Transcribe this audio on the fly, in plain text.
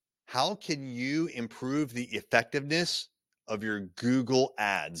How can you improve the effectiveness of your Google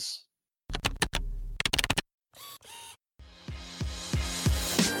ads?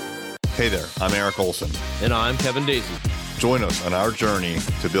 Hey there, I'm Eric Olson. And I'm Kevin Daisy. Join us on our journey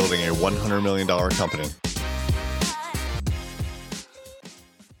to building a $100 million company.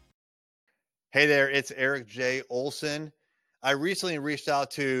 Hey there, it's Eric J. Olson. I recently reached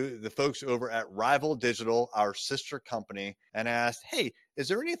out to the folks over at Rival Digital, our sister company, and asked, hey, is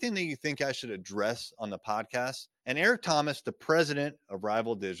there anything that you think I should address on the podcast? And Eric Thomas, the president of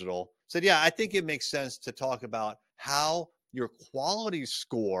Rival Digital, said, yeah, I think it makes sense to talk about how your quality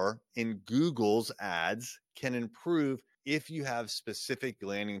score in Google's ads can improve if you have specific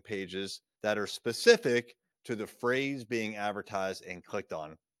landing pages that are specific to the phrase being advertised and clicked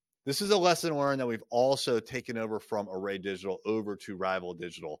on. This is a lesson learned that we've also taken over from Array Digital over to Rival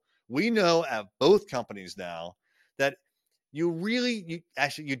Digital. We know at both companies now that you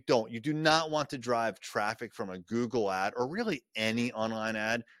do not want to drive traffic from a Google ad or really any online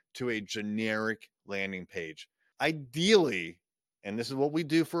ad to a generic landing page. Ideally, and this is what we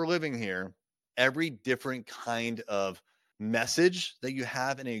do for a living here, every different kind of message that you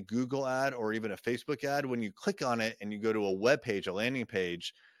have in a Google ad or even a Facebook ad, when you click on it and you go to a web page, a landing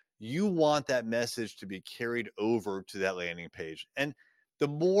page, you want that message to be carried over to that landing page. And the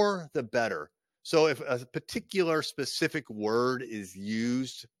more, the better. So if a particular specific word is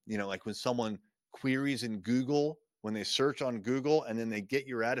used, like when someone queries in Google, when they search on Google and then they get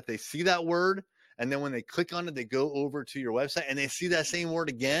your ad, if they see that word, and then when they click on it, they go over to your website and they see that same word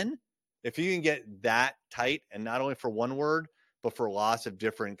again. If you can get that tight, and not only for one word, but for lots of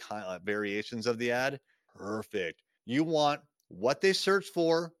different variations of the ad, perfect. You want what they search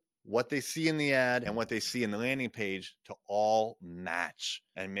for, what they see in the ad, and what they see in the landing page to all match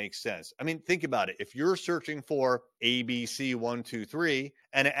and make sense. I mean, think about it. If you're searching for ABC123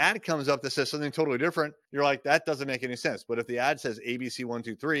 and an ad comes up that says something totally different, you're like, that doesn't make any sense. But if the ad says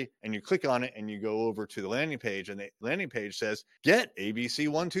ABC123 and you click on it and you go over to the landing page and the landing page says, get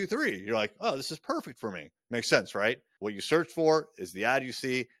ABC123, you're like, oh, this is perfect for me. Makes sense, right? What you search for is the ad you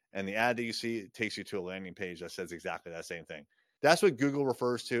see, and the ad that you see takes you to a landing page that says exactly that same thing. That's what Google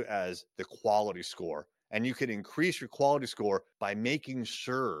refers to as the quality score. And you can increase your quality score by making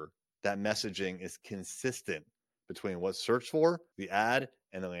sure that messaging is consistent between what's searched for, the ad,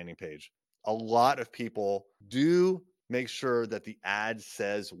 and the landing page. A lot of people do make sure that the ad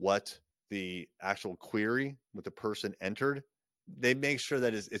says what the actual query, what the person entered. They make sure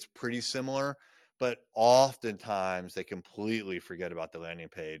that it's pretty similar, but oftentimes they completely forget about the landing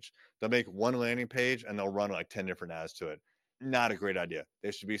page. They'll make one landing page and they'll run like 10 different ads to it. Not a great idea.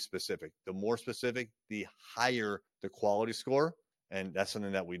 They should be specific. The more specific, the higher the quality score. And that's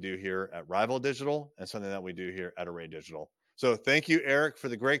something that we do here at Rival Digital and something that we do here at Array Digital. So thank you, Eric, for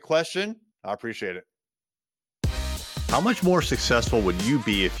the great question. I appreciate it. How much more successful would you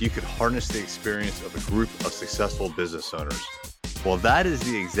be if you could harness the experience of a group of successful business owners? Well, that is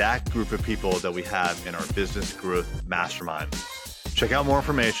the exact group of people that we have in our Business Growth Mastermind. Check out more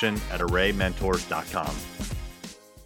information at arraymentors.com.